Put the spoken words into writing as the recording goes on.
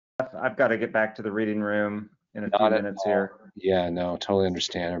I've got to get back to the reading room in a few minutes here. Yeah, no, totally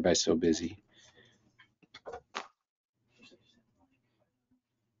understand. Everybody's so busy.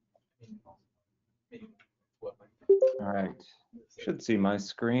 All right. Should see my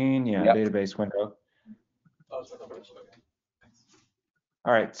screen. Yeah, Yep. database window.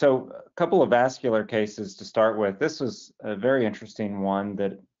 All right, so a couple of vascular cases to start with. This was a very interesting one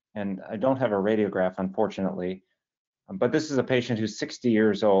that, and I don't have a radiograph, unfortunately, but this is a patient who's 60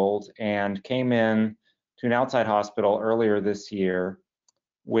 years old and came in to an outside hospital earlier this year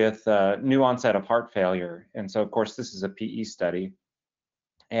with new onset of heart failure. And so, of course, this is a PE study.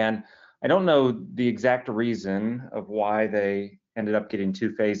 And I don't know the exact reason of why they ended up getting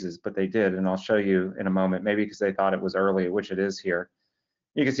 2 phases, but they did, and I'll show you in a moment, maybe because they thought it was early, which it is here.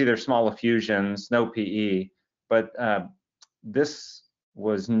 You can see there's small effusions, no PE, but this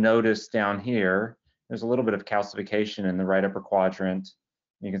was noticed down here. There's a little bit of calcification in the right upper quadrant.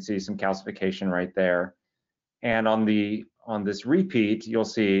 You can see some calcification right there. And on this repeat, you'll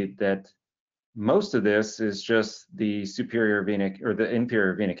see that most of this is just the superior vena or the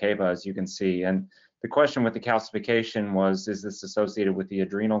inferior vena cava, as you can see. And the question with the calcification was, is this associated with the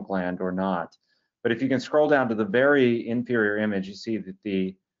adrenal gland or not? But if you can scroll down to the very inferior image, you see that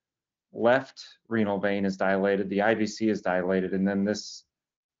the left renal vein is dilated, the IVC is dilated, and then this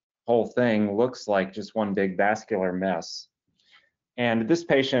whole thing looks like just one big vascular mess. And this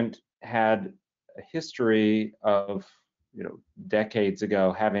patient had a history of, decades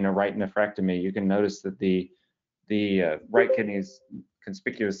ago having a right nephrectomy. You can notice that the right kidney is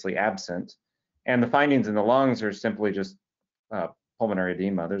conspicuously absent, and the findings in the lungs are simply just pulmonary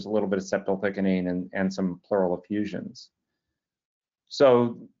edema. There's a little bit of septal thickening and some pleural effusions.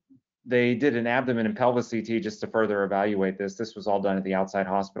 So they did an abdomen and pelvis CT just to further evaluate this. This was all done at the outside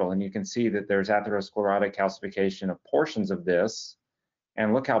hospital, and you can see that there's atherosclerotic calcification of portions of this.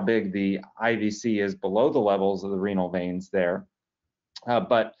 And look how big the IVC is below the levels of the renal veins there.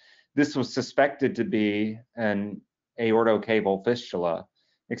 But this was suspected to be an aortocaval fistula,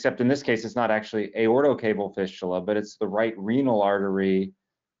 except in this case, it's not actually aortocaval fistula, but it's the right renal artery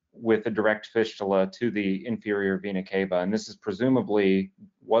with a direct fistula to the inferior vena cava. And this is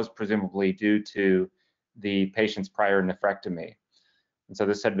was presumably due to the patient's prior nephrectomy. And so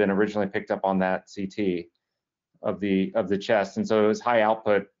this had been originally picked up on that CT of the chest. And so it was high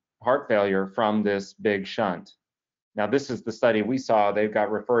output heart failure from this big shunt. Now this is the study we saw. They've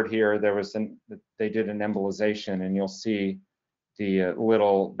got referred here. They did an embolization, and you'll see the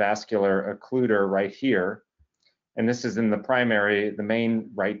little vascular occluder right here. And this is in the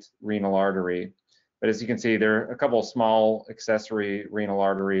main right renal artery. But as you can see, there are a couple of small accessory renal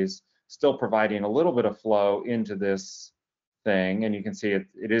arteries still providing a little bit of flow into this thing. And you can see it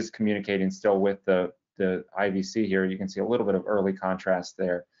is communicating still with the IVC here. You can see a little bit of early contrast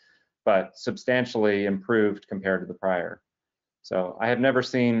there, but substantially improved compared to the prior. So I have never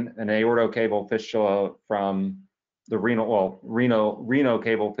seen an aortocaval fistula from the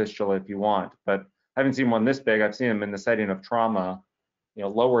renocaval fistula if you want, but I haven't seen one this big. I've seen them in the setting of trauma,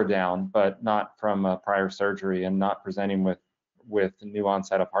 lower down, but not from prior surgery and not presenting with new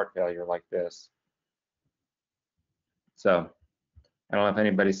onset of heart failure like this. So I don't know if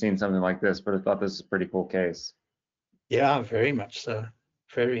anybody's seen something like this, but I thought this is a pretty cool case. Yeah, very much so.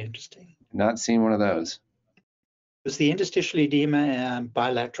 Very interesting. Not seen one of those. Was the interstitial edema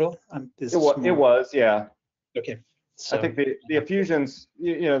bilateral? It was, yeah. Okay. So, I think the effusions,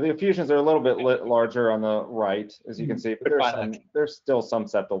 the effusions are a little bit larger on the right, as you can see, but there's still some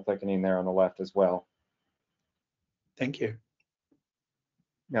septal thickening there on the left as well. Thank you.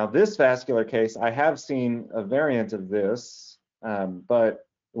 Now this vascular case, I have seen a variant of this, but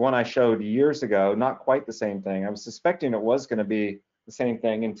the one I showed years ago, not quite the same thing. I was suspecting it was going to be the same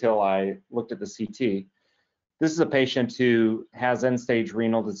thing until I looked at the CT. This is a patient who has end-stage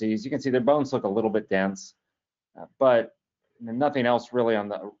renal disease. You can see their bones look a little bit dense, but nothing else really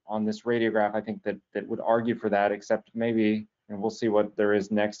on this radiograph, I think, that would argue for that, except maybe, and we'll see what there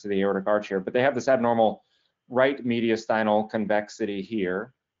is next to the aortic arch here, but they have this abnormal right mediastinal convexity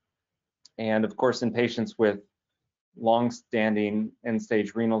here. And of course, in patients with long-standing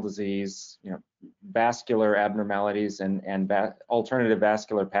end-stage renal disease, vascular abnormalities and alternative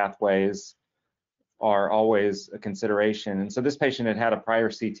vascular pathways are always a consideration. And so this patient had a prior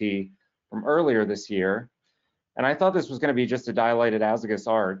CT from earlier this year, and I thought this was going to be just a dilated azygos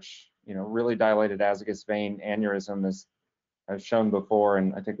arch, really dilated azygos vein aneurysm, as I've shown before,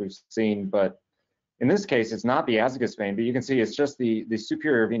 and I think we've seen. But in this case, it's not the azygos vein, but you can see it's just the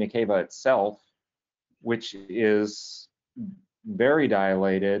superior vena cava itself, which is very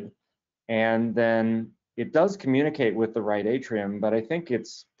dilated, and then it does communicate with the right atrium, but I think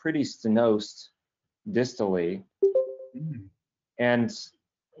it's pretty stenosed distally. And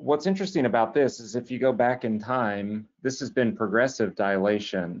what's interesting about this is if you go back in time, this has been progressive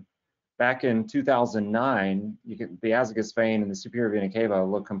dilation. Back in 2009, the azygous vein and the superior vena cava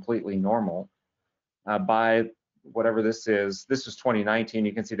look completely normal. By whatever this was 2019,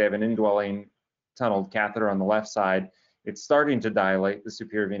 you can see they have an indwelling tunneled catheter on the left side. It's starting to dilate, the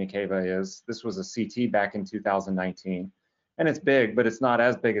superior vena cava is. This was a CT back in 2019. And it's big, but it's not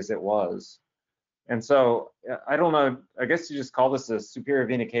as big as it was. And so, I don't know, I guess you just call this a superior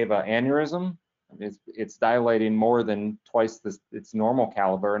vena cava aneurysm. It's dilating more than twice its normal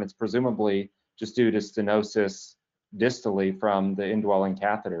caliber, and it's presumably just due to stenosis distally from the indwelling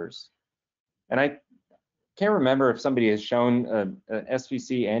catheters. And I can't remember if somebody has shown an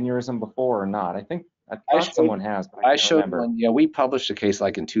SVC aneurysm before or not. I thought someone has, but I can't showed remember. one. Yeah, we published a case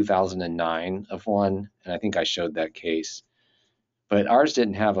like in 2009 of one, and I think I showed that case. But ours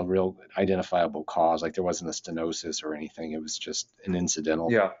didn't have a real identifiable cause, like there wasn't a stenosis or anything. It was just an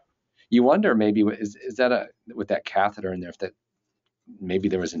incidental. Yeah. You wonder maybe is that with that catheter in there, if that maybe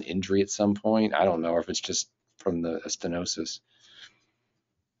there was an injury at some point. I don't know, or if it's just from the stenosis.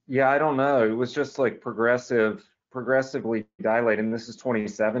 Yeah, I don't know. It was just like progressively dilating. This is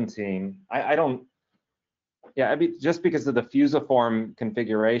 2017. I don't. Yeah, I mean, just because of the fusiform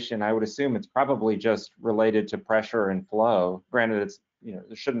configuration, I would assume it's probably just related to pressure and flow. Granted, it's,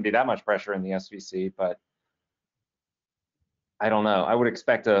 there shouldn't be that much pressure in the SVC, but I don't know. I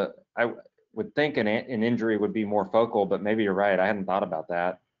would think an injury would be more focal, but maybe you're right. I hadn't thought about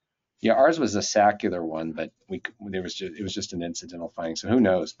that. Yeah, ours was a saccular one, but it was just an incidental finding. So who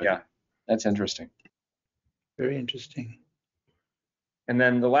knows? But yeah, that's interesting. Very interesting. And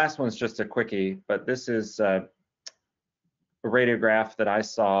then the last one's just a quickie, but this is a radiograph that I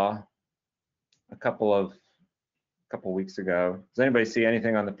saw a couple weeks ago. Does anybody see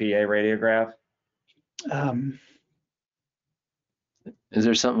anything on the PA radiograph? Is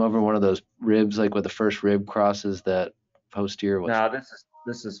there something over one of those ribs, like where the first rib crosses that posterior? No,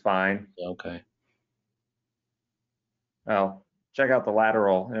 this is fine. Okay. Well, check out the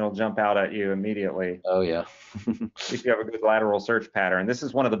lateral. It'll jump out at you immediately. Oh yeah. If you have a good lateral search pattern. This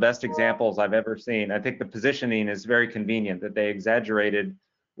is one of the best examples I've ever seen. I think the positioning is very convenient, that they exaggerated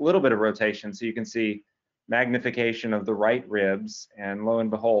a little bit of rotation so you can see magnification of the right ribs, and lo and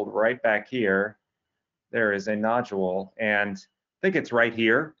behold, right back here, there is a nodule, and I think it's right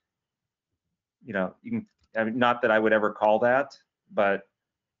here. I mean, not that I would ever call that, but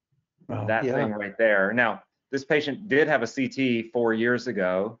that thing right there. Now, this patient did have a CT 4 years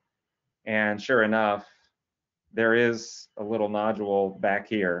ago, and sure enough, there is a little nodule back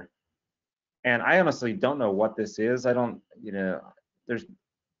here. And I honestly don't know what this is. There's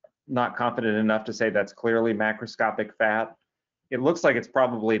not confident enough to say that's clearly macroscopic fat. It looks like it's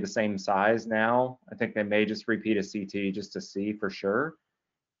probably the same size now. I think they may just repeat a CT just to see for sure.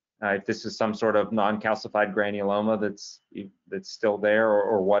 If this is some sort of non-calcified granuloma that's still there,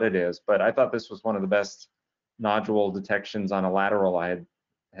 or what it is. But I thought this was one of the best nodule detections on a lateral I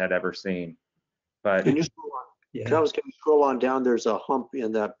had ever seen. But can you scroll on? Yeah. Travis, can you scroll on down? There's a hump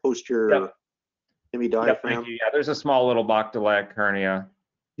in that posterior hemidiaphragm. Yep, thank you. Yeah, there's a small little Bachdalek hernia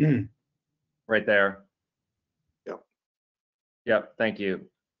right there. Yep, thank you.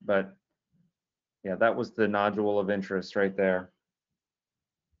 But yeah, that was the nodule of interest right there.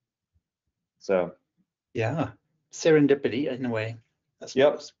 So yeah, serendipity in a way.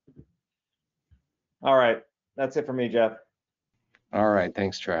 Yep. All right, that's it for me, Jeff. All right,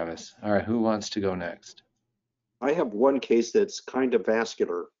 thanks, Travis. All right, who wants to go next? I have one case that's kind of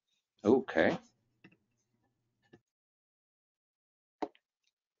vascular. Okay.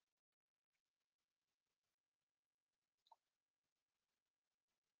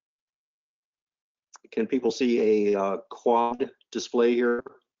 Can people see a quad display here?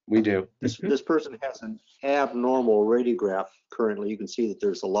 We do. This person has an abnormal radiograph currently. You can see that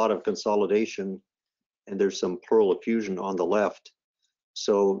there's a lot of consolidation and there's some pleural effusion on the left.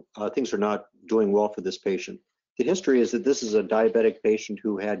 So things are not doing well for this patient. The history is that this is a diabetic patient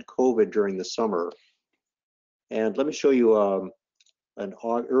who had COVID during the summer. And let me show you an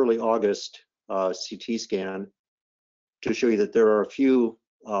early August CT scan to show you that there are a few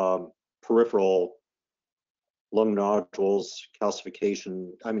peripheral lung nodules,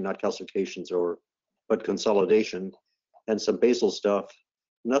 calcification, I mean, not calcifications, but consolidation, and some basal stuff.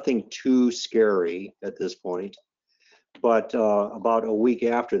 Nothing too scary at this point. But about a week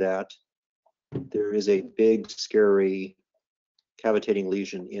after that, there is a big, scary cavitating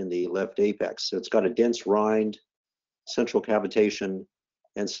lesion in the left apex. So it's got a dense rind, central cavitation,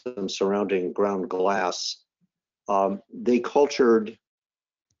 and some surrounding ground glass. They cultured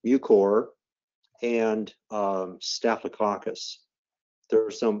mucor and staphylococcus. There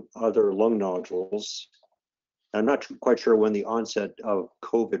are some other lung nodules. I'm not quite sure when the onset of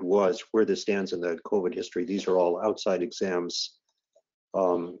COVID was, where this stands in the COVID history. These are all outside exams,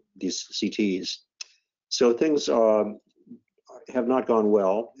 these CTs. So things have not gone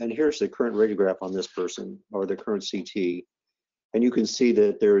well. And here's the current radiograph on this person, or the current CT. And you can see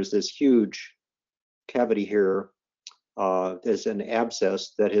that there is this huge cavity here. There's an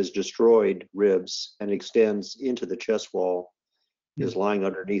abscess that has destroyed ribs and extends into the chest wall, is lying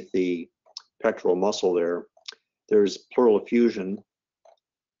underneath the pectoral muscle there. There's pleural effusion,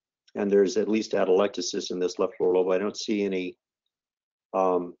 and there's at least atelectasis in this left lower lobe. I don't see any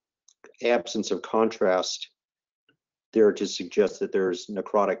absence of contrast there to suggest that there's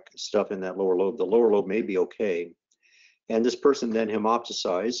necrotic stuff in that lower lobe. The lower lobe may be okay. And this person then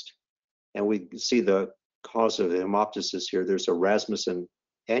hemoptysized, and we see the cause of the hemoptysis here. There's a Rasmussen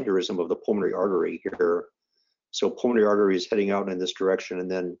aneurysm of the pulmonary artery here. So pulmonary artery is heading out in this direction and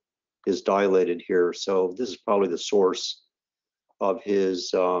then is dilated here. So this is probably the source of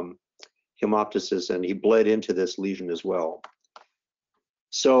his hemoptysis, and he bled into this lesion as well.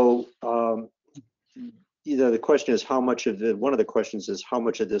 So the question is how much of it, one of the questions is how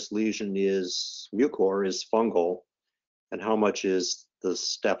much of this lesion is mucor, is fungal, and how much is the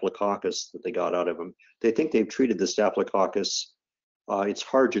staphylococcus that they got out of him. They think they've treated the staphylococcus. It's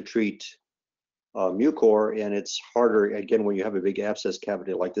hard to treat mucor, and it's harder, again, when you have a big abscess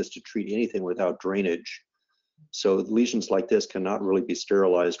cavity like this, to treat anything without drainage. So lesions like this cannot really be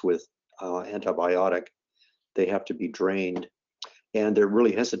sterilized with antibiotic. They have to be drained. And they're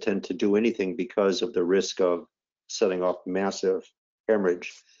really hesitant to do anything because of the risk of setting off massive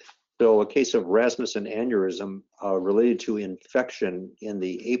hemorrhage. So a case of Rasmussen aneurysm related to infection in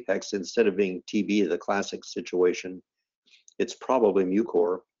the apex, instead of being TB, the classic situation, it's probably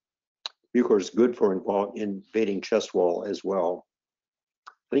mucor. Mucor is good for invading chest wall as well.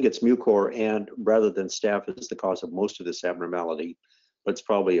 I think it's mucor, and rather than staph is the cause of most of this abnormality, but it's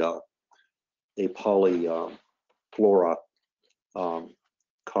probably a poly-flora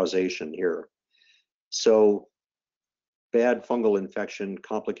causation here. So bad fungal infection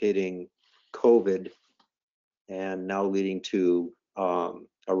complicating COVID and now leading to a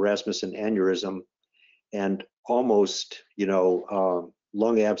Rasmussen aneurysm and almost,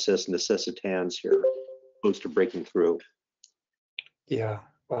 lung abscess necessitans here, close to breaking through. Yeah,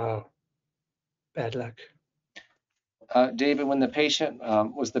 wow, bad luck. David, when the patient,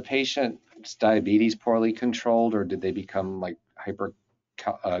 was the patient's diabetes poorly controlled, or did they become like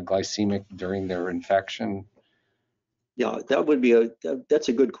hyperglycemic during their infection? Yeah, that's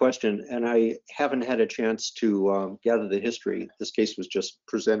a good question. And I haven't had a chance to gather the history. This case was just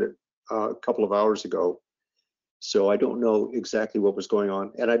presented a couple of hours ago. So I don't know exactly what was going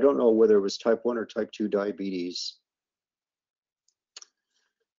on. And I don't know whether it was type 1 or type 2 diabetes.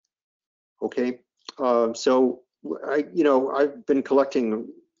 Okay, so I've been collecting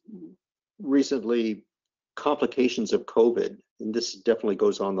recently complications of COVID, and this definitely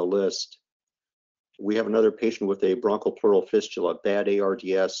goes on the list. We have another patient with a bronchopleural fistula, bad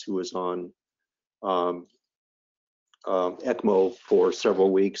ARDS, who was on ECMO for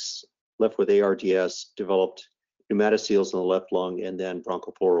several weeks, left with ARDS, developed pneumatoceles in the left lung, and then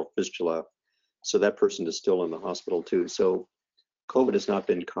bronchopleural fistula. So that person is still in the hospital too. So COVID has not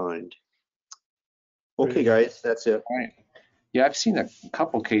been kind. Okay, guys, that's it. All right. Yeah, I've seen a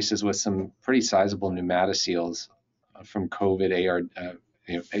couple cases with some pretty sizable pneumatoceles from COVID,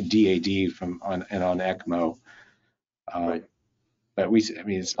 DAD on ECMO. Right. But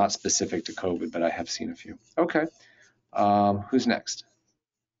it's not specific to COVID, but I have seen a few. Okay. Who's next?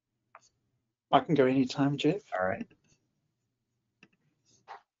 I can go anytime, Jeff. All right.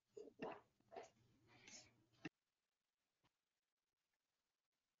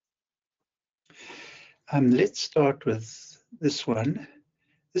 Let's start with this one.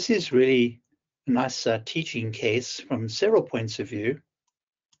 This is really a nice teaching case from several points of view.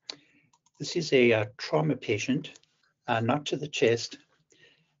 This is a trauma patient, not to the chest.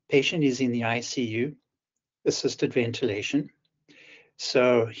 Patient is in the ICU, assisted ventilation.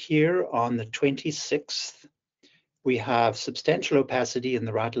 So here on the 26th, we have substantial opacity in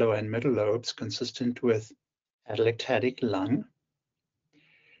the right lower and middle lobes consistent with atelectatic lung.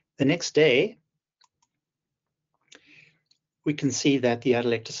 The next day, we can see that the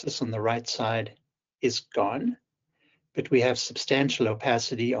atelectasis on the right side is gone, but we have substantial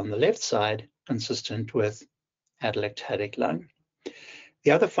opacity on the left side consistent with atelectatic lung.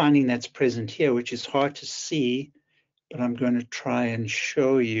 The other finding that's present here, which is hard to see but I'm going to try and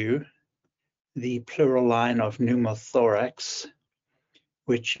show you the pleural line of pneumothorax,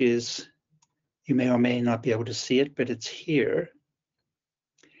 which is, you may or may not be able to see it, but it's here.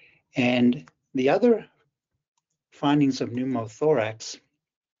 And the other findings of pneumothorax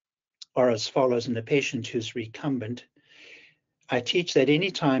are as follows in the patient who's recumbent. I teach that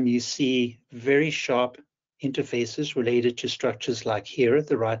anytime you see very sharp interfaces related to structures like here at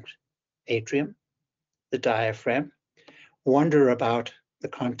the right atrium, the diaphragm, wonder about the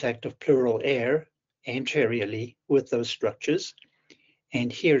contact of pleural air anteriorly with those structures.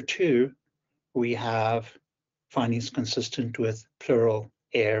 And here too, we have findings consistent with pleural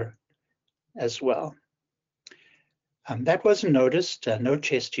air as well. That wasn't noticed, no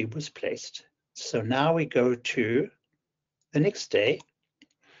chest tube was placed. So now we go to the next day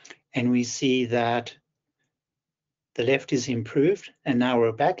and we see that the left is improved, and now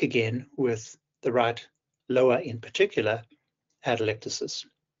we're back again with the right lower in particular atelectasis.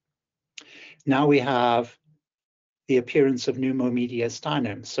 Now we have the appearance of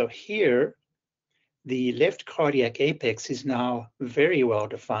pneumomediastinum. So here, the left cardiac apex is now very well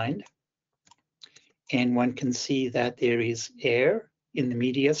defined, and one can see that there is air in the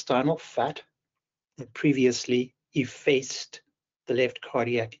mediastinal fat that previously effaced the left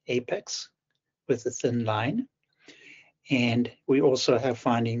cardiac apex with a thin line. And we also have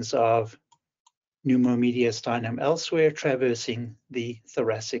findings of pneumomediastinum elsewhere traversing the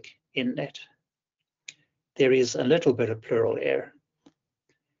thoracic inlet. There is a little bit of pleural air.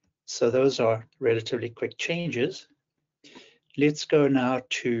 So those are relatively quick changes. Let's go now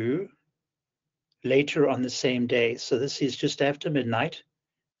to later on the same day. So this is just after midnight.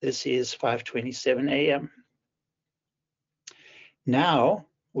 This is 5:27 a.m. Now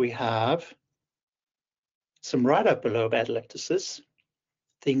we have some right upper lobe atelectasis.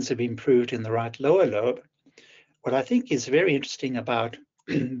 Things have improved in the right lower lobe. What I think is very interesting about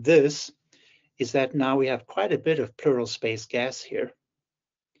this is that now we have quite a bit of pleural space gas here.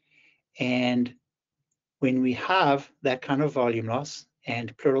 And when we have that kind of volume loss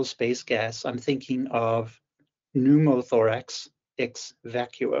and pleural space gas, I'm thinking of pneumothorax ex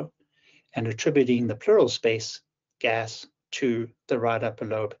vacuo and attributing the pleural space gas to the right upper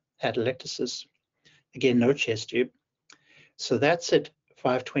lobe atelectasis. Again, no chest tube. So that's at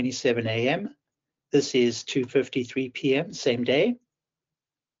 5:27 a.m. This is 2:53 p.m., same day.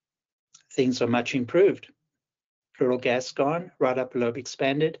 Things are much improved. Pleural gas gone, right upper lobe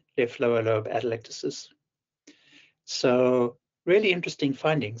expanded, left lower lobe atelectasis. So really interesting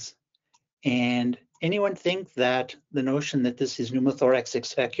findings. And anyone think that the notion that this is pneumothorax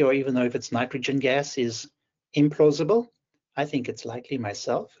ex vacuo, even though if it's nitrogen gas, is implausible? I think it's likely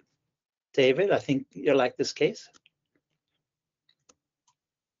myself. David, I think you like this case.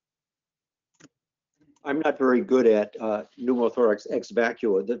 I'm not very good at pneumothorax ex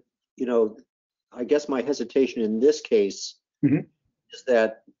vacuo. I guess my hesitation in this case is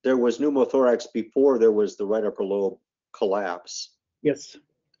that there was pneumothorax before there was the right upper lobe collapse. Yes.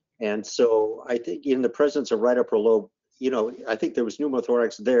 And so I think in the presence of right upper lobe, I think there was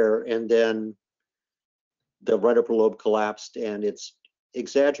pneumothorax there, and then the right upper lobe collapsed, and it's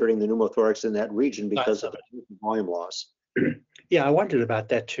exaggerating the pneumothorax in that region because of the volume loss. Yeah, I wondered about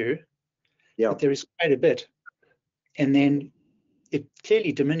that too. Yeah. But there is quite a bit. And then it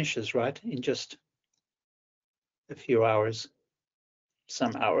clearly diminishes, right, in just a few hours,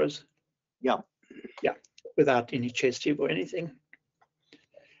 some hours. Yeah. Yeah, without any chest tube or anything.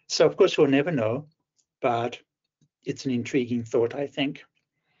 So of course we'll never know, but it's an intriguing thought, I think.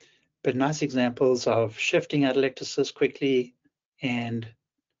 But nice examples of shifting atelectasis quickly and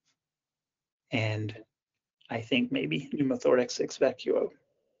I think maybe pneumothorax ex vacuo.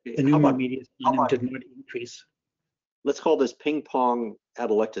 The pneumomediastinum did not increase. Let's call this ping pong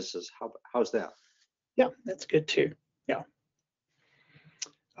atelectasis. How's that? Yeah, that's good too. Yeah.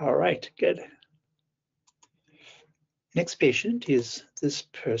 All right, good. Next patient is this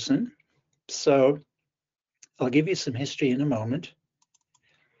person. So I'll give you some history in a moment,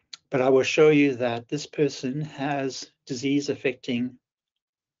 but I will show you that this person has disease affecting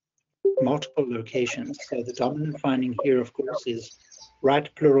multiple locations. So the dominant finding here, of course, is right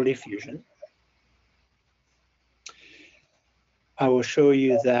pleural effusion. I will show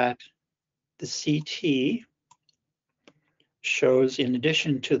you that the CT shows, in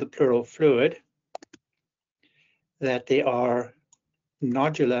addition to the pleural fluid, that there are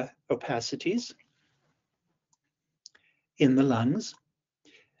nodular opacities in the lungs.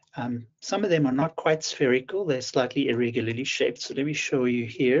 Some of them are not quite spherical, they're slightly irregularly shaped. So let me show you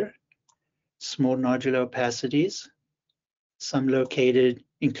here, small nodular opacities, some located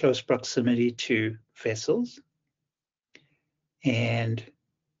in close proximity to vessels. and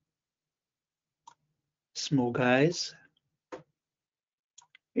small guys,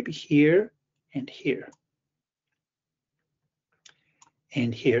 maybe here and here.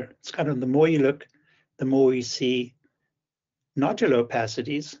 And here, it's kind of the more you look, the more you see nodular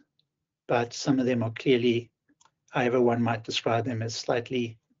opacities, but some of them are clearly, however one might describe them as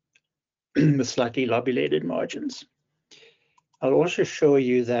slightly, with slightly lobulated margins. I'll also show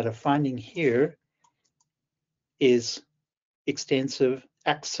you that a finding here is extensive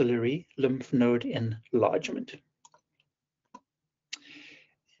axillary lymph node enlargement.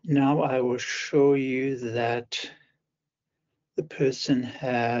 Now I will show you that the person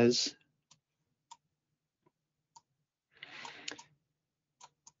has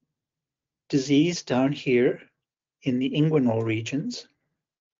disease down here in the inguinal regions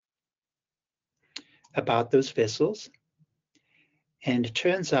about those vessels. And it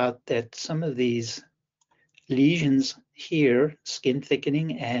turns out that some of these lesions here, skin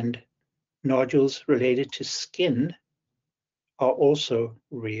thickening and nodules related to skin, are also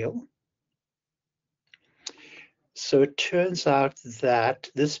real. So it turns out that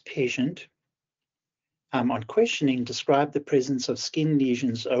this patient, on questioning, described the presence of skin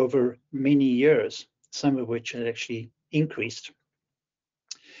lesions over many years, some of which had actually increased.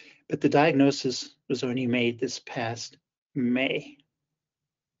 But the diagnosis was only made this past May.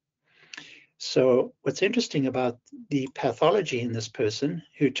 So what's interesting about the pathology in this person,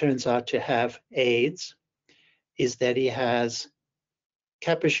 who turns out to have AIDS, is that he has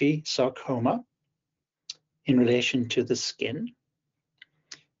Kaposi sarcoma in relation to the skin.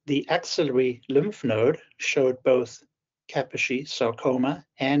 The axillary lymph node showed both Kaposi sarcoma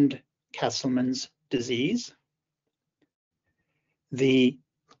and Castleman's disease. The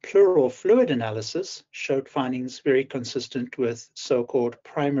pleural fluid analysis showed findings very consistent with so-called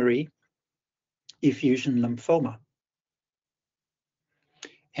primary effusion lymphoma.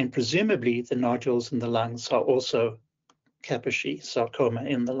 And presumably the nodules in the lungs are also Kaposi sarcoma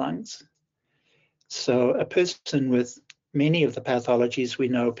in the lungs. So a person with many of the pathologies we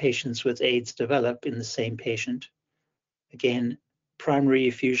know patients with AIDS develop in the same patient. Again, primary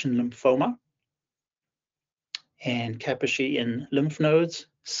effusion lymphoma and Kaposi in lymph nodes,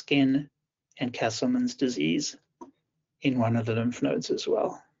 skin, and Castleman's disease in one of the lymph nodes as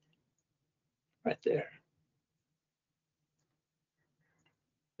well, right there.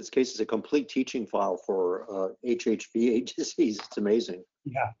 This case is a complete teaching file for HHV disease. It's amazing.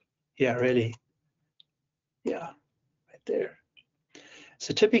 Yeah, really. Yeah, right there.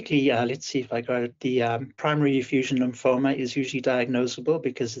 So typically, let's see if I got it. The primary effusion lymphoma is usually diagnosable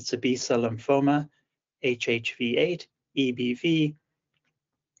because it's a B-cell lymphoma, HHV8, EBV,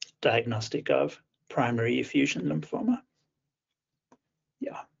 diagnostic of primary effusion lymphoma.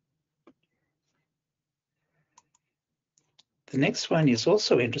 Yeah. The next one is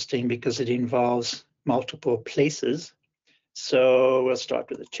also interesting because it involves multiple places. So we'll start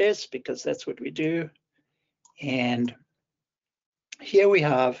with the chest because that's what we do. And here we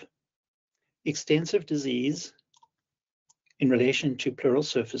have extensive disease in relation to pleural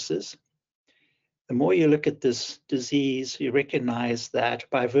surfaces. The more you look at this disease, you recognize that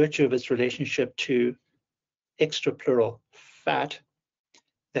by virtue of its relationship to extrapleural fat,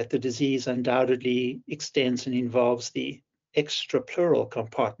 that the disease undoubtedly extends and involves the extrapleural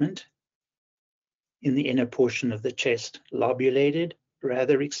compartment in the inner portion of the chest, lobulated,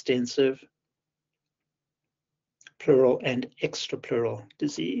 rather extensive pleural and extrapleural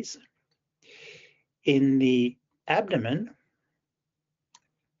disease. In the abdomen,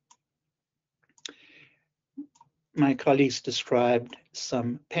 my colleagues described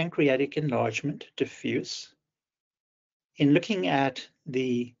some pancreatic enlargement, diffuse. In looking at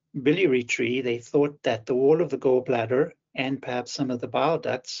the biliary tree, they thought that the wall of the gallbladder and perhaps some of the bile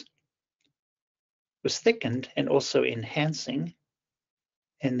ducts was thickened and also enhancing.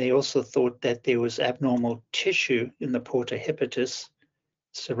 And they also thought that there was abnormal tissue in the porta hepatis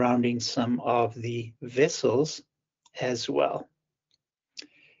surrounding some of the vessels as well.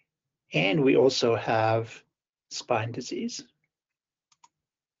 And we also have spine disease.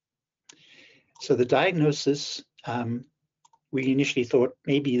 So the diagnosis, we initially thought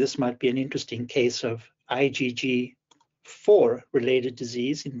maybe this might be an interesting case of IgG4 related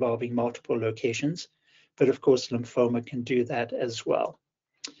disease involving multiple locations, but of course lymphoma can do that as well.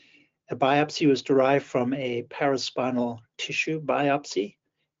 A biopsy was derived from a paraspinal tissue biopsy,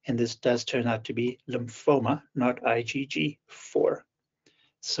 and this does turn out to be lymphoma, not IgG4.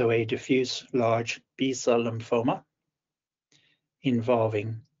 So a diffuse large B-cell lymphoma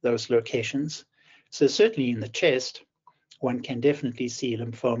involving those locations. So certainly in the chest, one can definitely see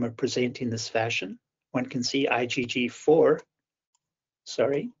lymphoma present in this fashion. One can see IgG4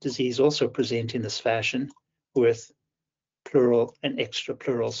 disease also present in this fashion with pleural and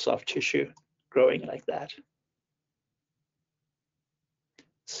extrapleural soft tissue growing like that.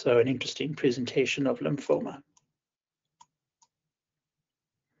 So an interesting presentation of lymphoma.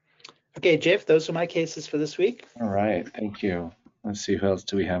 Okay, Jeff, those are my cases for this week. All right, thank you. Let's see, who else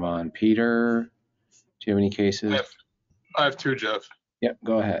do we have on? Peter, do you have any cases? I have two, Jeff. Yep,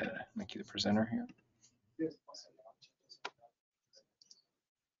 go ahead. Thank you, the presenter here.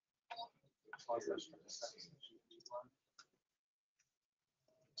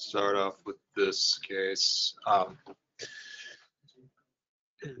 Start off with this case.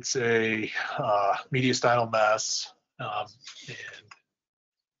 It's a mediastinal mass, and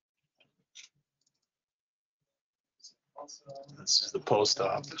this is the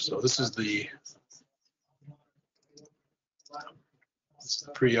post-op. So this is the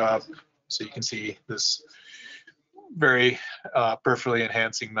pre-op. So you can see this very peripherally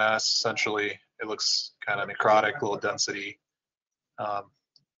enhancing mass. Essentially, it looks kind of necrotic, low density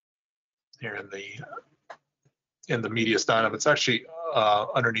here in the mediastinum. It's actually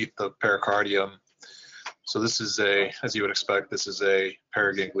underneath the pericardium. So this is a, as you would expect, this is a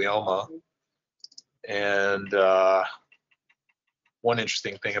paraganglioma. And one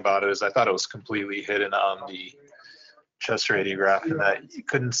interesting thing about it is I thought it was completely hidden on the chest radiograph, and that you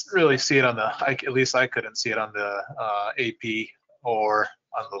couldn't really see it on the, at least I couldn't see it on the AP or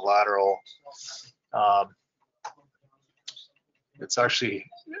on the lateral. It's actually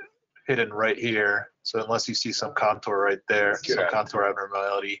hidden right here. So unless you see some contour right there, some contour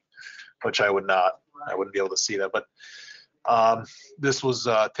abnormality, which I would not, I wouldn't be able to see that. But this was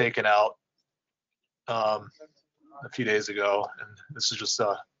taken out a few days ago, and this is just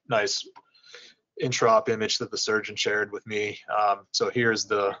a nice intra-op image that the surgeon shared with me. So here's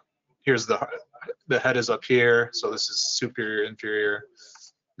the head is up here. So this is superior, inferior.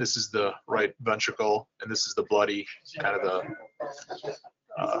 This is the right ventricle, and this is the bloody kind of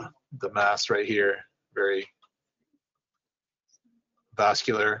the mass right here, very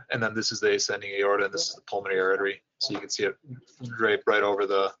vascular. And then this is the ascending aorta, and this is the pulmonary artery. So you can see it right over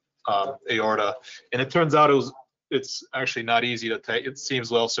the aorta. And it turns out it's actually not easy to take. It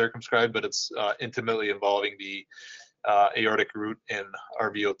seems well circumscribed, but it's intimately involving the aortic root and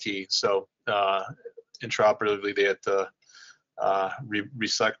RVOT. So intraoperatively, they had to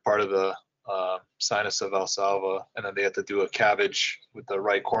resect part of the sinus of Valsalva, and then they had to do a cavage with the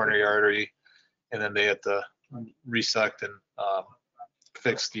right coronary artery, and then they had to resect and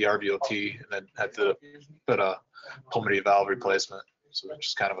fix the RVOT, and then had to put a pulmonary valve replacement. So it's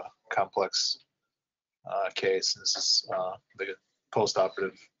just kind of a complex case. This is the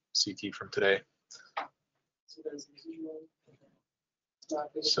post-operative CT from today.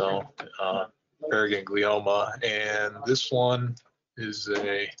 So paraganglioma, and this one is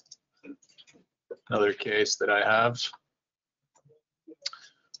another case that I have.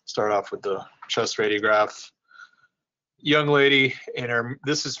 Start off with the chest radiograph. Young lady in her,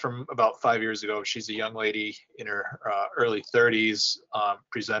 this is from about 5 years ago. She's a young lady in her early 30s,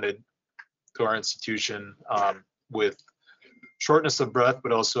 presented to our institution with shortness of breath,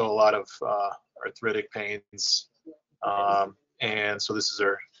 but also a lot of arthritic pains. And so this is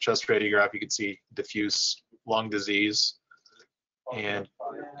her chest radiograph. You can see diffuse lung disease. And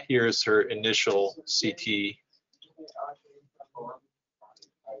here's her initial CT.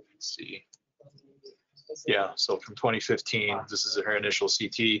 Let's see. Yeah, so from 2015, this is her initial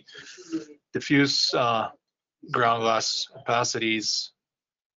CT. Diffuse ground glass opacities.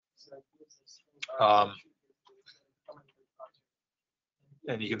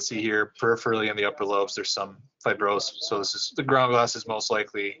 And you can see here peripherally in the upper lobes, there's some fibrosis. So this is, the ground glass is most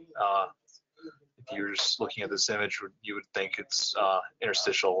likely, if you're just looking at this image, you would think it's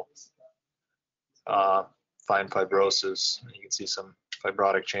interstitial fine fibrosis. And you can see some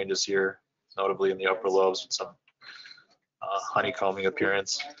fibrotic changes here, notably in the upper lobes with some honeycombing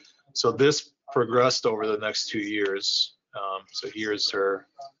appearance. So this progressed over the next 2 years. So here's her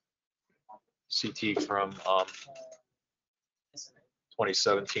CT from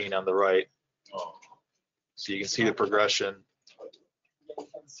 2017 on the right. So you can see the progression.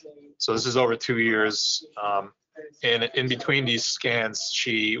 So this is over 2 years. And in between these scans,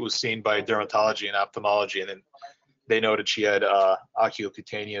 she was seen by dermatology and ophthalmology, and then they noted she had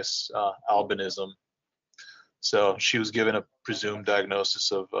oculocutaneous albinism. So she was given a presumed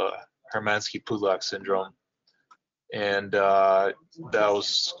diagnosis of Hermansky-Pudlak syndrome. And that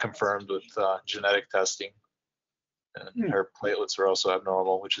was confirmed with genetic testing. And her platelets are also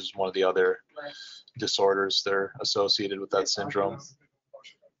abnormal, which is one of the other disorders that are associated with that syndrome.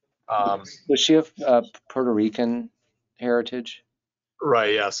 Does she have Puerto Rican heritage?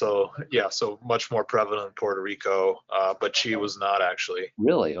 Right. Yeah. So much more prevalent in Puerto Rico, but she was not actually.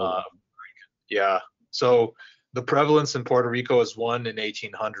 Really? Yeah. So the prevalence in Puerto Rico is 1 in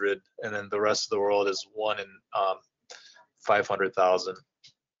 1,800, and then the rest of the world is 1 in 500,000.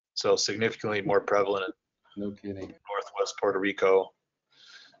 So significantly more prevalent in No kidding. Northwest Puerto Rico.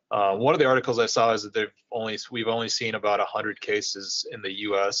 One of the articles I saw is that we've only seen about 100 cases in the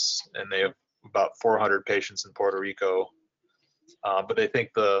U.S. and they have about 400 patients in Puerto Rico. But they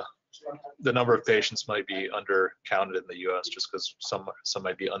think the number of patients might be undercounted in the U.S. just because some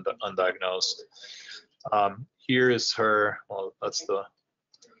might be undiagnosed. Here is her. Well,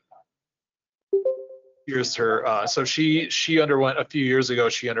 here's her. So she underwent a few years ago.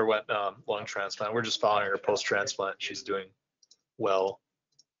 She underwent lung transplant. We're just following her post-transplant. She's doing well.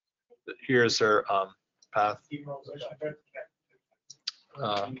 Here's her path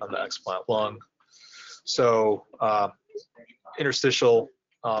on the explant lung. So interstitial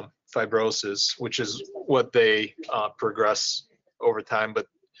fibrosis, which is what they progress over time, but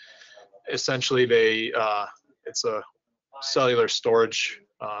essentially it's a cellular storage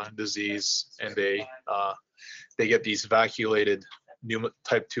disease, and they get these vacuolated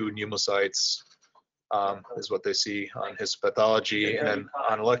type 2 pneumocytes, is what they see on histopathology, and then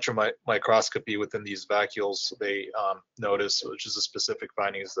on electron microscopy within these vacuoles they notice, which is a specific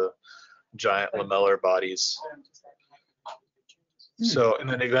finding, is the giant lamellar bodies. So, and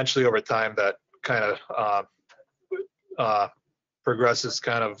then eventually over time that kind of progresses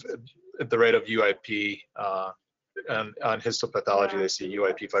kind of at the rate of UIP, and on histopathology they see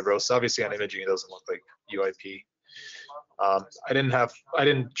UIP fibrosis. Obviously on imaging it doesn't look like UIP. I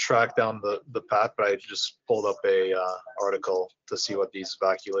didn't track down the path, but I just pulled up a article to see what these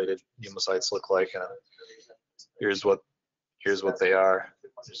vacuolated pneumocytes look like, and here's what they are.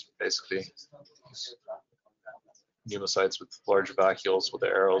 Just basically pneumocytes with large vacuoles, what the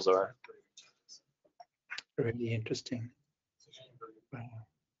arrows are. Really interesting. Wow.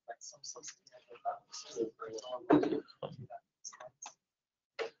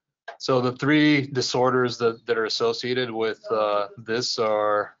 So the 3 disorders that are associated with this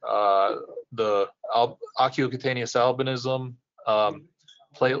are the oculocutaneous albinism,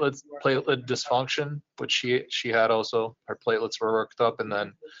 platelet dysfunction, which she had also. Her platelets were worked up, and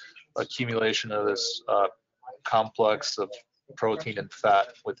then accumulation of this complex of protein and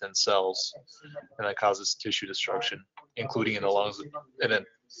fat within cells, and that causes tissue destruction, including in the lungs, and then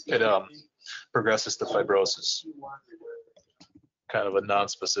it progresses to fibrosis. Kind of a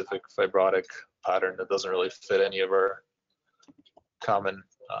non-specific fibrotic pattern that doesn't really fit any of our common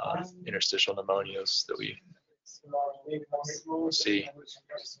interstitial pneumonias that we see.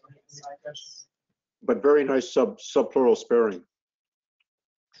 But very nice subpleural sparing.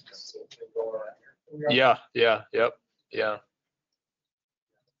 Yeah. I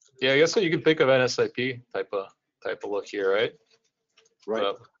guess so. You can think of NSIP type of look here, right?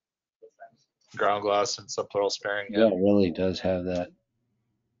 Right. Ground glass and subpleural sparing. Yeah, it really does have that.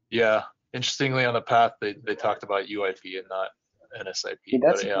 Yeah. Interestingly, on the path, they talked about UIP and not NSIP. Yeah,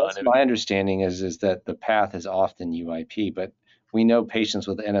 that's my understanding is that the path is often UIP, but we know patients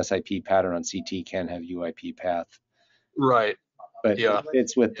with NSIP pattern on CT can have UIP path. Right. But yeah,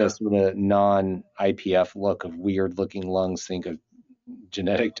 it's with the sort of non-IPF look of weird looking lungs, think of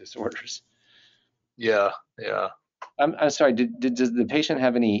genetic disorders. Yeah. I'm sorry, does the patient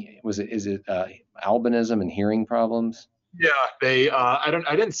have any, is it albinism and hearing problems? Yeah, they I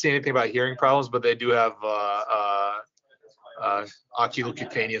didn't see anything about hearing problems, but they do have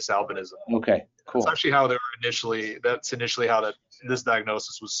oculocutaneous albinism. Okay, cool. That's actually how they were that's initially how this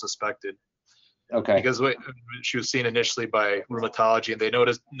diagnosis was suspected. Okay. Because she was seen initially by rheumatology, and they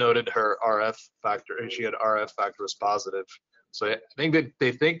noted her RF factor. She had RF factor was positive. So I think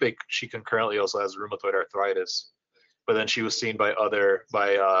they think she concurrently also has rheumatoid arthritis. But then she was seen by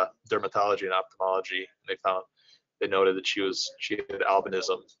dermatology and ophthalmology, and they noted that she had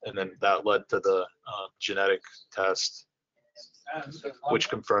albinism, and then that led to the genetic test, which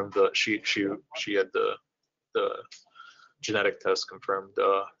confirmed she had the genetic test confirmed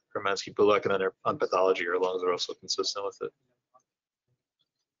Hermansky-Pudlak, and then on pathology her lungs are also consistent with it.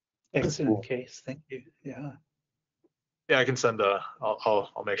 Excellent case, thank you. Yeah. Yeah, I can send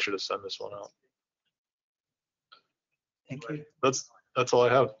I'll make sure to send this one out. Thank you. That's all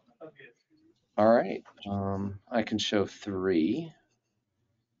I have. All right. I can show 3.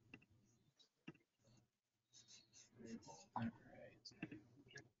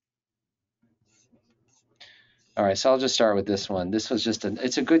 All right, so I'll just start with this one. This was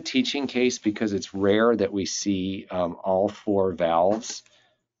it's a good teaching case because it's rare that we see all 4 valves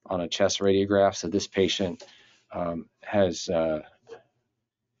on a chest radiograph. So this patient has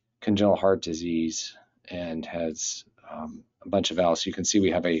congenital heart disease and has a bunch of valves. So you can see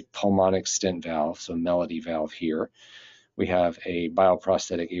we have a pulmonic stent valve, so melody valve here. We have a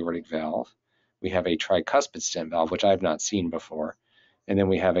bioprosthetic aortic valve. We have a tricuspid stent valve, which I have not seen before. And then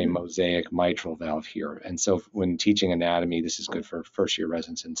we have a mosaic mitral valve here. And so when teaching anatomy, this is good for first-year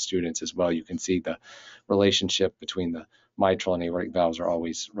residents and students as well. You can see the relationship between the mitral and aortic valves are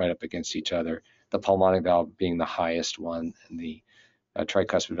always right up against each other. The pulmonic valve being the highest one, and the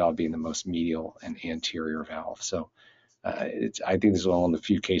tricuspid valve being the most medial and anterior valve. So I think this is one of the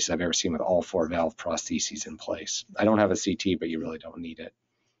few cases I've ever seen with all 4 valve prostheses in place. I don't have a CT, but you really don't need it.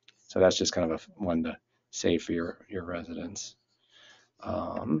 So that's just kind of a one to say for your residents.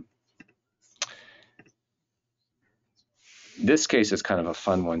 This case is kind of a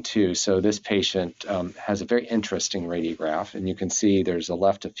fun one too. So this patient has a very interesting radiograph, and you can see there's a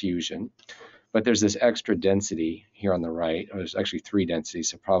left effusion, but there's this extra density here on the right. There's actually 3 densities,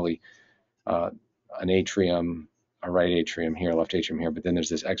 so probably an atrium, a right atrium here, left atrium here, but then there's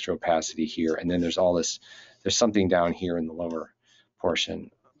this extra opacity here, and then there's all this, there's something down here in the lower portion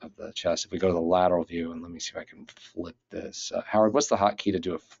of the chest. If we go to the lateral view, and let me see if I can flip this. Howard, what's the hotkey to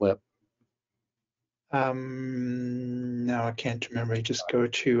do a flip? No, I can't remember. You just go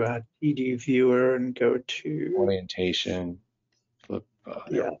to TD viewer and go to Orientation, flip.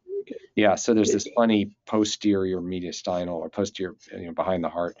 yeah. Yeah, so there's this funny posterior mediastinal or posterior, behind the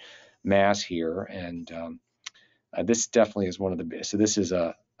heart mass here, and this definitely is one of the. So this is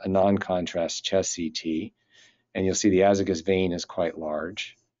a non-contrast chest CT, and you'll see the azygos vein is quite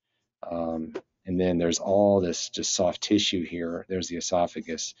large, and then there's all this just soft tissue here. There's the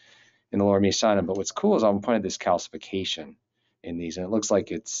esophagus in the lower mediastinum. But what's cool is I'm pointing this calcification in these, and it looks like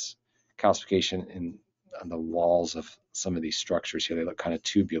it's calcification on the walls of some of these structures here. They look kind of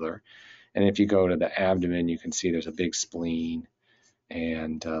tubular. And if you go to the abdomen, you can see there's a big spleen,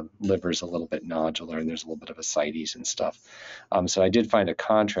 and liver's a little bit nodular, and there's a little bit of ascites and stuff. So I did find a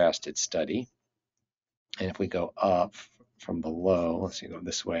contrasted study. And if we go up from below, let's see, go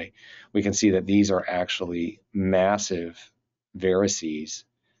this way, we can see that these are actually massive varices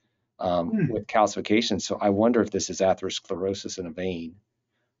with calcification. So I wonder if this is atherosclerosis in a vein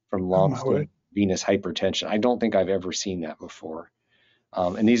from long-standing venous hypertension. I don't think I've ever seen that before.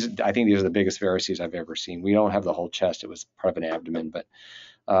 And I think these are the biggest varices I've ever seen. We don't have the whole chest. It was part of an abdomen, but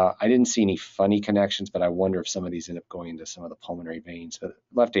I didn't see any funny connections, but I wonder if some of these end up going into some of the pulmonary veins. The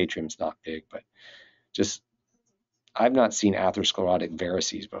left atrium's not big, but just, I've not seen atherosclerotic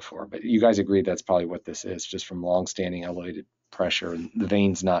varices before, but you guys agree that's probably what this is, just from long-standing elevated pressure, and the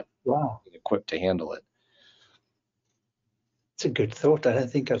veins not equipped to handle it. It's a good thought. I don't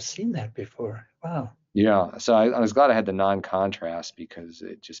think I've seen that before. Wow. Yeah, so I was glad I had the non-contrast because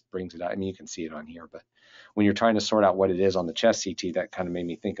it just brings it out. I mean, you can see it on here, but when you're trying to sort out what it is on the chest CT, that kind of made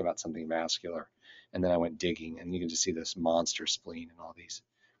me think about something vascular. And then I went digging, and you can just see this monster spleen and all these.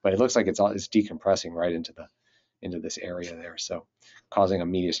 But it looks like it's decompressing right into this area there, so causing a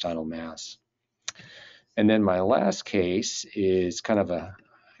mediastinal mass. And then my last case is kind of I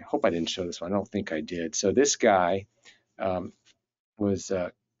hope I didn't show this one. I don't think I did. So this guy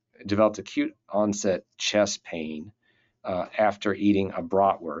developed acute onset chest pain after eating a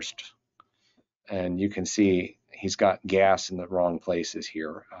bratwurst. And you can see he's got gas in the wrong places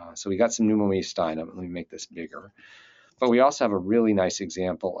here. So we got some pneumomediastinum. Let me make this bigger. But we also have a really nice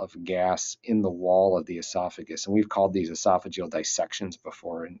example of gas in the wall of the esophagus. And we've called these esophageal dissections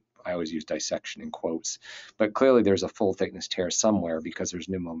before, and I always use dissection in quotes. But clearly there's a full thickness tear somewhere because there's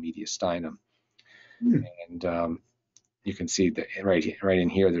pneumomediastinum. And you can see that right in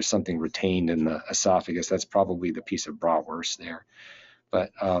here, there's something retained in the esophagus. That's probably the piece of bratwurst there,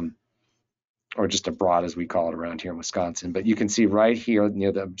 but or just a brat as we call it around here in Wisconsin. But you can see right here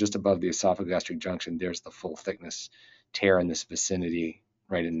near just above the esophagogastric junction, there's the full thickness tear in this vicinity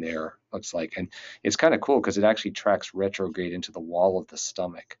right in there, looks like. And it's kind of cool because it actually tracks retrograde into the wall of the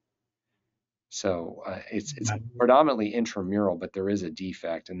stomach. So it's predominantly intramural, but there is a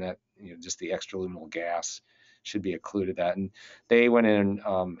defect, and that just the extraluminal gas should be a clue to that. And they went in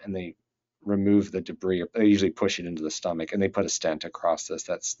and they removed the debris. They usually push it into the stomach, and they put a stent across this.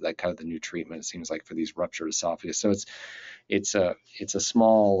 That's kind of the new treatment, it seems like, for these ruptured esophagus. So it's a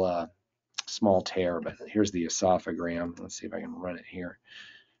small tear, but here's the esophagram. Let's see if I can run it here.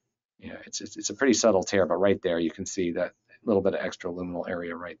 Yeah, it's a pretty subtle tear, but right there you can see that little bit of extraluminal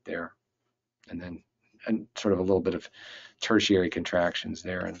area right there, and sort of a little bit of tertiary contractions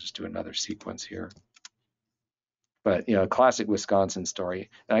there. And just do another sequence here. But a classic Wisconsin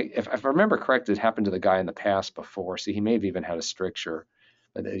story. And if I remember correctly, it happened to the guy in the past before, so he may have even had a stricture.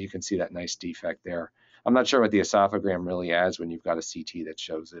 But you can see that nice defect there. I'm not sure what the esophagram really adds when you've got a CT that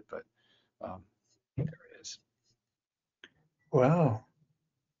shows it, but there it is. Wow.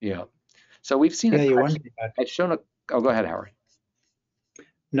 Yeah. So we've seen Yeah, it. you wonder about. I've shown a. Oh, go ahead, Howard.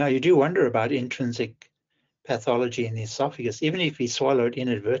 No, you do wonder about intrinsic pathology in the esophagus. Even if he swallowed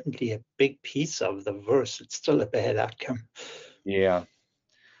inadvertently a big piece of the verse, it's still a bad outcome. Yeah.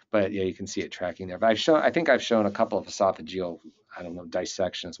 But yeah, you can see it tracking there. But I think I've shown a couple of esophageal, I don't know,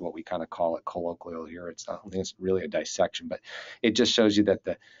 dissections, what we kind of call it colloquial here. It's not, I don't think it's really a dissection, but it just shows you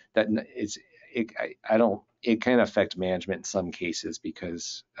that it can affect management in some cases,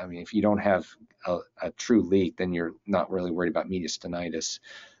 because I mean, if you don't have a true leak, then you're not really worried about mediastinitis.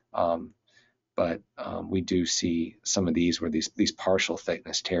 But we do see some of these where these partial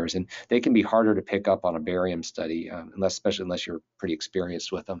thickness tears, and they can be harder to pick up on a barium study, especially unless you're pretty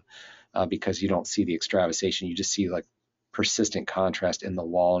experienced with them, because you don't see the extravasation. You just see like persistent contrast in the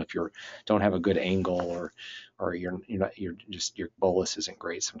wall. And if you don't have a good angle, or your bolus isn't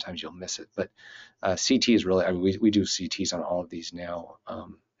great, sometimes you'll miss it. But CT is really, I mean, we do CTs on all of these now.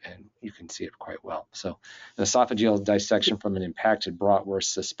 And you can see it quite well. So an esophageal dissection from an impacted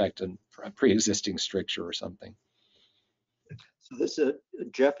bratwurst, suspect a pre-existing stricture or something. So this,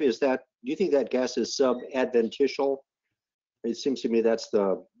 Jeff, do you think that gas is subadventitial? It seems to me that's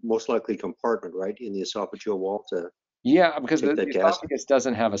the most likely compartment, right, in the esophageal wall to. Yeah, because the esophagus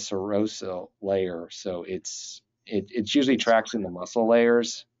doesn't have a serosal layer, so it usually tracks in the muscle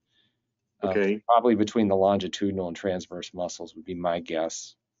layers. Okay. Probably between the longitudinal and transverse muscles would be my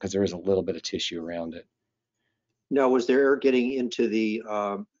guess, because there is a little bit of tissue around it. Now, was there air getting into the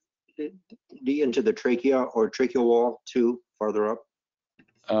trachea or tracheal wall too, farther up?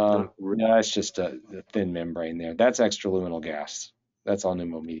 No, it's just the thin membrane there. That's extraluminal gas. That's all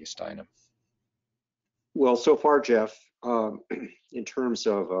pneumomediastinum. Well, so far, Jeff, in terms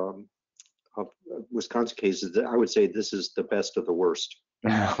of Wisconsin cases, I would say this is the best of the worst.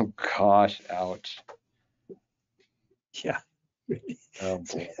 Oh gosh, ouch. Yeah. Oh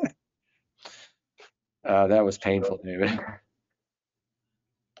boy. That was painful, David.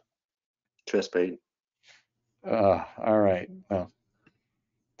 Chest pain. All right. Well,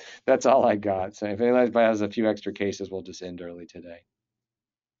 that's all I got. So if anybody has a few extra cases, we'll just end early today.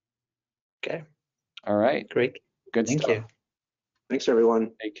 Okay. All right. Great. Good Thank stuff. you. Thanks,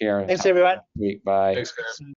 everyone. Take care. Thanks, everyone. Bye. Thanks, guys.